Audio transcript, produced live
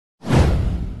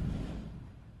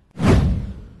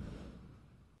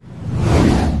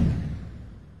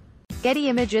Getty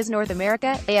Images North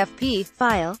America, AFP,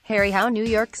 file, Harry How New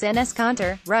York's Enes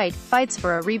Kanter, right, fights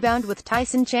for a rebound with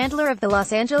Tyson Chandler of the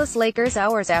Los Angeles Lakers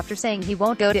hours after saying he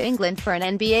won't go to England for an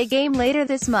NBA game later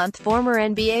this month. Former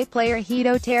NBA player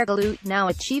Hedo Turkoglu, now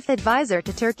a chief advisor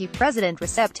to Turkey President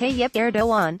Recep Tayyip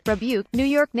Erdogan, rebuked New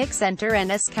York Knicks center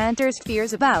Enes Kanter's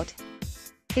fears about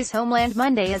his homeland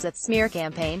Monday as a smear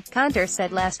campaign. Kanter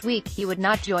said last week he would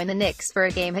not join the Knicks for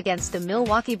a game against the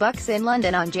Milwaukee Bucks in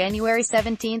London on January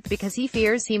 17 because he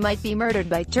fears he might be murdered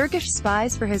by Turkish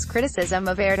spies for his criticism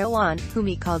of Erdogan, whom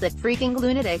he called a freaking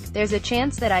lunatic. "There's a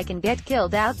chance that I can get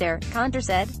killed out there," Kanter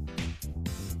said.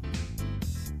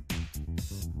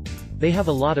 "They have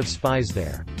a lot of spies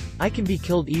there. I can be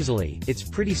killed easily. It's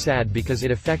pretty sad because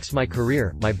it affects my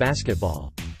career, my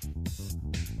basketball.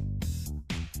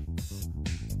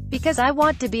 Because I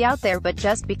want to be out there, but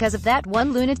just because of that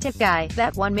one lunatic guy,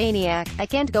 that one maniac, I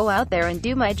can't go out there and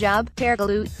do my job."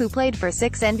 Turkoglu, who played for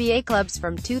 6 NBA clubs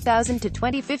from 2000 to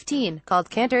 2015, called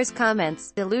Kanter's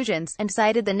comments delusions, and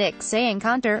cited the Knicks, saying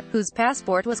Kanter, whose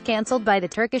passport was cancelled by the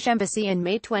Turkish embassy in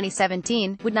May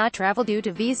 2017, would not travel due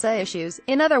to visa issues.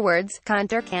 In other words,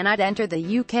 Kanter cannot enter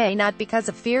the UK not because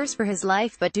of fears for his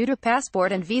life but due to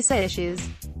passport and visa issues.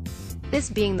 This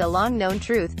being the long-known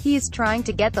truth, he is trying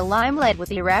to get the limelight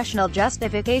with irrational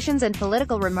justifications and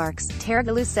political remarks,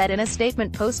 Turkoglu said in a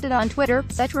statement posted on Twitter.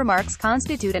 Such remarks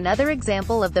constitute another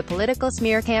example of the political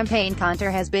smear campaign Kanter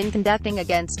has been conducting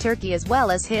against Turkey, as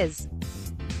well as his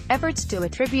efforts to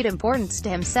attribute importance to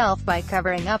himself by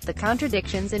covering up the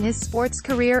contradictions in his sports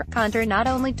career. Kanter not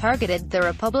only targeted the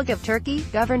Republic of Turkey,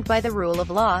 governed by the rule of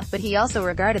law, but he also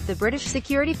regarded the British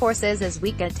security forces as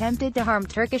weak and attempted to harm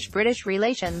Turkish-British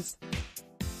relations.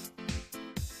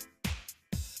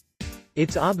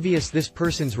 "It's obvious this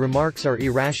person's remarks are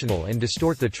irrational and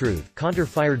distort the truth," Kanter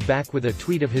fired back with a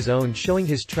tweet of his own showing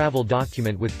his travel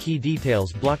document with key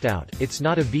details blocked out. "It's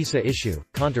not a visa issue,"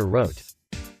 Kanter wrote.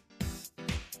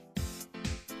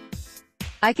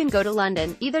 "I can go to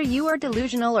London. Either you are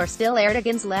delusional or still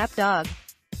Erdogan's lapdog.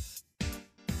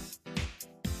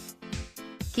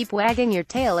 Keep wagging your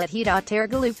tail at Hedo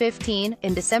Turkoglu 15.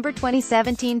 In December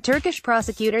 2017, Turkish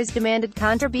prosecutors demanded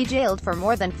Kanter be jailed for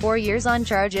more than 4 years on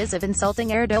charges of insulting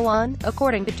Erdogan,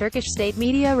 according to Turkish state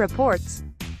media reports.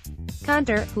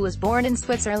 Kanter, who was born in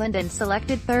Switzerland and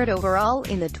selected 3rd overall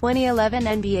in the 2011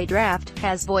 NBA draft,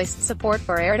 has voiced support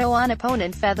for Erdogan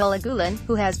opponent Fethullah Gulen,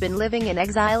 who has been living in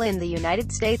exile in the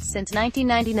United States since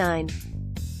 1999.